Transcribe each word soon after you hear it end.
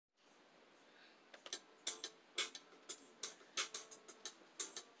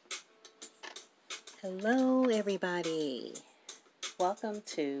Hello everybody. Welcome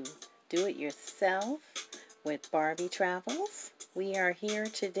to Do It Yourself with Barbie Travels. We are here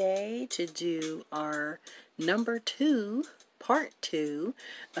today to do our part two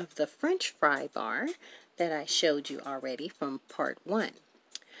of the French fry bar that I showed you already from part one.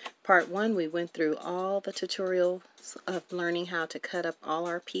 Part one, we went through all the tutorials of learning how to cut up all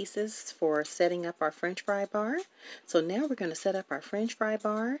our pieces for setting up our French fry bar. So now we're going to set up our French fry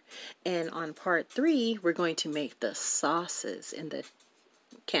bar, and on part three, we're going to make the sauces in the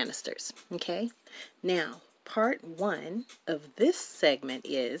canisters. Okay, now part one of this segment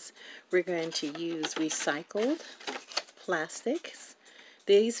is we're going to use recycled plastics.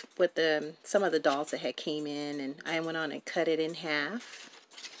 These with some of the dolls that had came in, and I went on and cut it in half.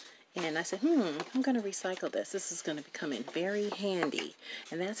 And I said, I'm going to recycle this. This is going to come in very handy.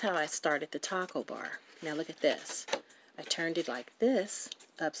 And that's how I started the taco bar. Now look at this. I turned it like this,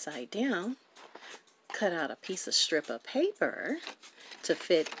 upside down, cut out a piece of strip of paper to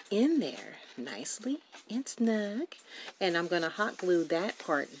fit in there nicely and snug. And I'm going to hot glue that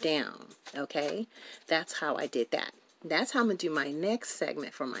part down, okay? That's how I did that. That's how I'm going to do my next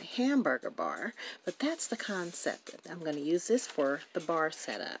segment for my hamburger bar, but that's the concept. I'm going to use this for the bar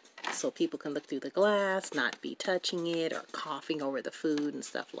setup so people can look through the glass, not be touching it or coughing over the food and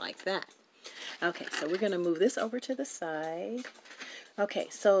stuff like that. Okay, so we're going to move this over to the side. Okay,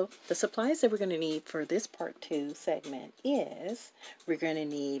 so the supplies that we're going to need for this part two segment is we're going to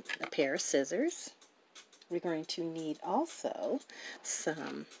need a pair of scissors. We're going to need also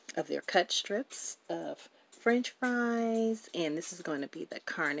some of their cut strips of French fries, and this is going to be the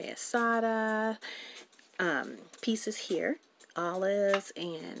carne asada pieces here, olives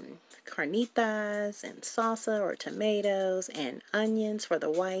and carnitas and salsa or tomatoes and onions for the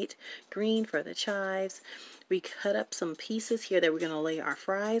white, green for the chives. We cut up some pieces here that we're going to lay our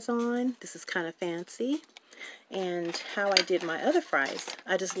fries on. This is kind of fancy. And how I did my other fries,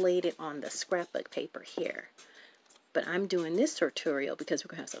 I just laid it on the scrapbook paper here. But I'm doing this tutorial because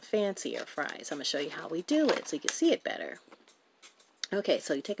we're going to have some fancier fries. I'm going to show you how we do it so you can see it better. Okay,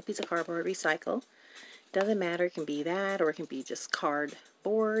 so you take a piece of cardboard, recycle. Doesn't matter, it can be that or it can be just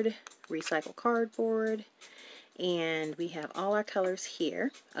cardboard, recycle cardboard. And we have all our colors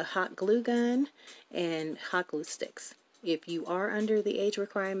here, a hot glue gun and hot glue sticks. If you are under the age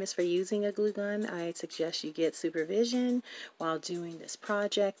requirements for using a glue gun, I suggest you get supervision while doing this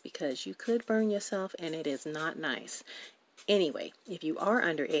project because you could burn yourself and it is not nice. Anyway, if you are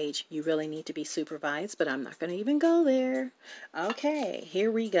underage, you really need to be supervised, but I'm not going to even go there. Okay,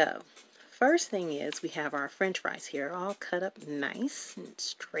 here we go. First thing is we have our French fries here all cut up nice and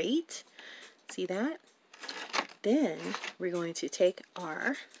straight. See that? Then we're going to take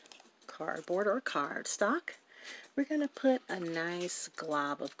our cardboard or cardstock. We're going to put a nice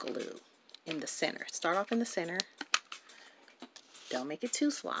glob of glue in the center. Start off in the center. Don't make it too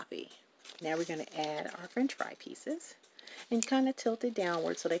sloppy. Now we're going to add our French fry pieces and kind of tilt it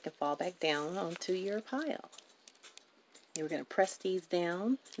downward so they can fall back down onto your pile. And we're going to press these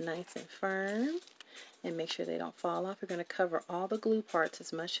down nice and firm and make sure they don't fall off. We're going to cover all the glue parts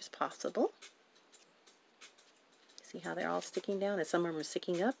as much as possible. See how they're all sticking down and some of them are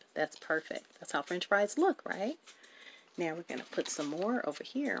sticking up? That's perfect. That's how French fries look, right? Now we're going to put some more over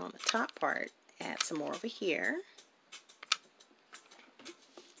here on the top part. Add some more over here.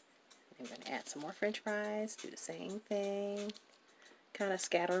 And we're going to add some more French fries. Do the same thing. Kind of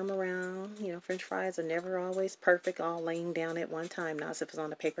scatter them around. You know, French fries are never always perfect, all laying down at one time. Not as if it's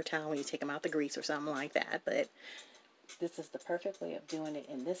on a paper towel when you take them out the grease or something like that. But this is the perfect way of doing it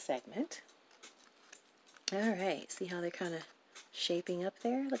in this segment. Alright, see how they're kind of shaping up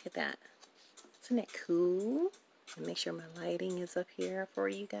there? Look at that. Isn't that cool? And make sure my lighting is up here for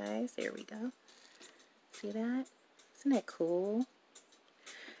you guys. There we go. See that? Isn't that cool?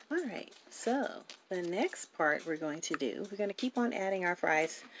 Alright, so the next part we're going to do, we're going to keep on adding our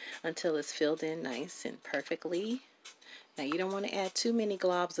fries until it's filled in nice and perfectly. Now you don't want to add too many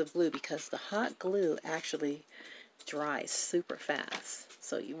globs of glue because the hot glue actually dries super fast.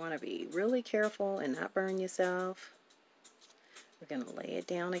 So you want to be really careful and not burn yourself. We're going to lay it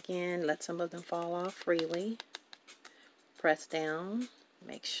down again, let some of them fall off freely. Press down,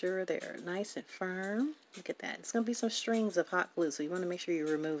 make sure they're nice and firm. Look at that. It's going to be some strings of hot glue, so you want to make sure you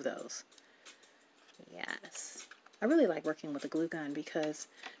remove those. Yes. I really like working with a glue gun because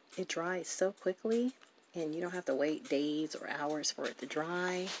it dries so quickly and you don't have to wait days or hours for it to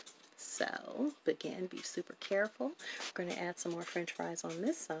dry. So, again, be super careful. We're going to add some more French fries on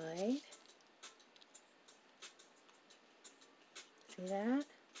this side. See that?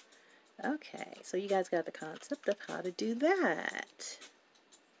 Okay, so you guys got the concept of how to do that.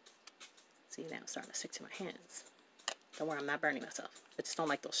 See, now it's starting to stick to my hands. Don't worry, I'm not burning myself. I just don't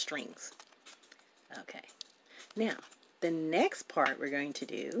like those strings. Okay. Now, the next part we're going to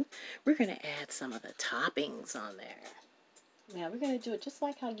do, we're going to add some of the toppings on there. Now, we're going to do it just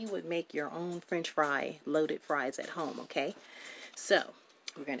like how you would make your own French fry, loaded fries at home, okay? So,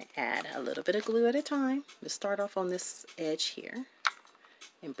 we're going to add a little bit of glue at a time. Let's start off on this edge here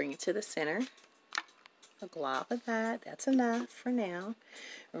and bring it to the center. A glob of that. That's enough for now.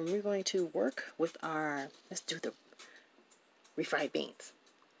 And we're going to work with our, let's do the refried beans.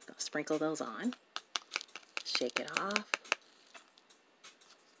 Sprinkle those on. Shake it off.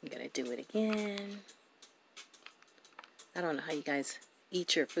 I'm going to do it again. I don't know how you guys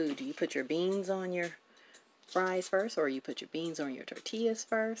eat your food. Do you put your beans on your fries first, or you put your beans on your tortillas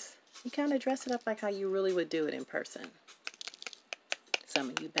first? You kind of dress it up like how you really would do it in person. Some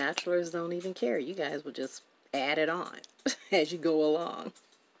of you bachelors don't even care. You guys will just add it on as you go along.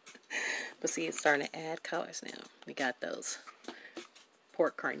 But see, it's starting to add colors now. We got those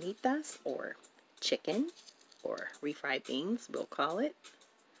pork carnitas, or chicken, or refried beans, we'll call it.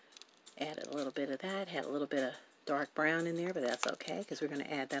 Added a little bit of that. Had a little bit of dark brown in there, but that's okay because we're going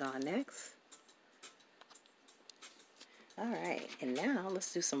to add that on next. Alright, and now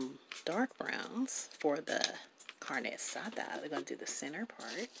let's do some dark browns for the carne asada. We're going to do the center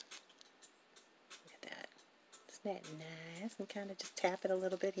part. Look at that. Isn't that nice? And kind of just tap it a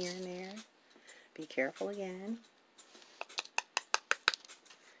little bit here and there. Be careful again.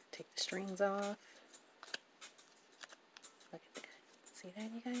 Take the strings off. Look at that. See that,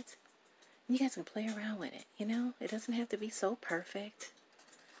 you guys? You guys can play around with it, you know? It doesn't have to be so perfect.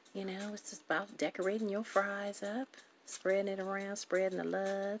 You know, it's just about decorating your fries up. Spreading it around, spreading the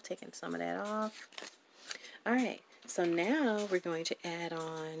love, taking some of that off. Alright, so now we're going to add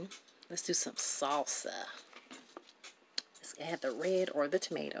on, let's do some salsa. Let's add the red or the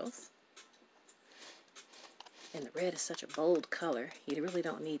tomatoes. And the red is such a bold color, you really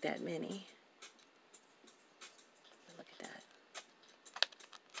don't need that many. But look at that.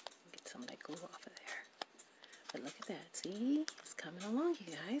 Get some of that glue off of there. But look at that, see? It's coming along,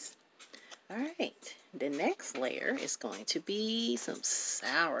 you guys. Alright, the next layer is going to be some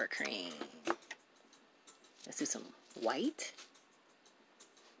sour cream. Let's do some white.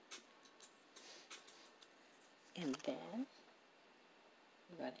 And then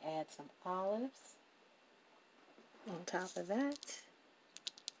we're going to add some olives on top of that.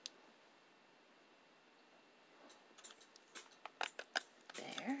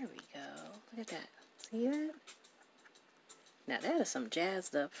 There we go. Look at that. See that? Now that is some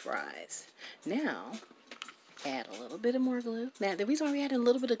jazzed up fries. Now, add a little bit of more glue. Now, the reason why we add a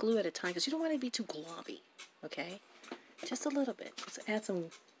little bit of glue at a time, because you don't want it to be too globby, okay? Just a little bit. Let's add some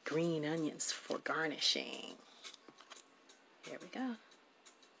green onions for garnishing. There we go.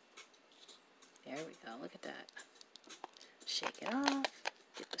 There we go. Look at that. Shake it off.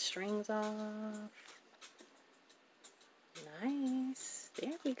 Get the strings off. Nice.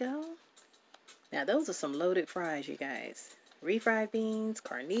 There we go. Now, those are some loaded fries, you guys. Refried beans,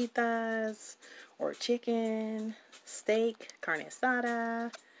 carnitas, or chicken, steak, carne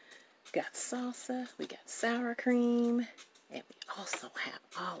asada. We got salsa, we got sour cream, and we also have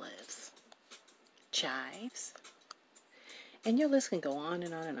olives, chives. And your list can go on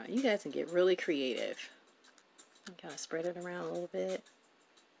and on and on. You guys can get really creative. You kind of spread it around a little bit.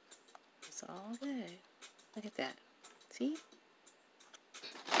 It's all good. Look at that. See?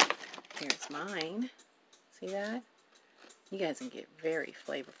 Here's mine. See that? You guys can get very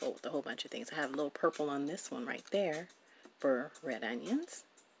flavorful with a whole bunch of things. I have a little purple on this one right there for red onions.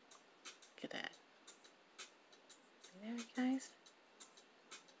 Look at that. See there, you guys?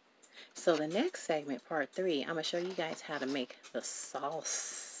 So the next segment, part 3, I'm going to show you guys how to make the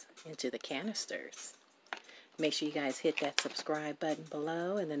sauce into the canisters. Make sure you guys hit that subscribe button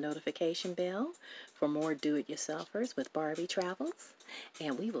below and the notification bell for more do-it-yourselfers with Barbie Travels.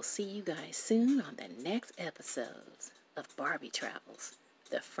 And we will see you guys soon on the next episodes of Barbie Travels,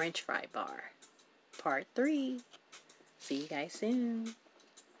 the French Fry Bar, part 3. See you guys soon.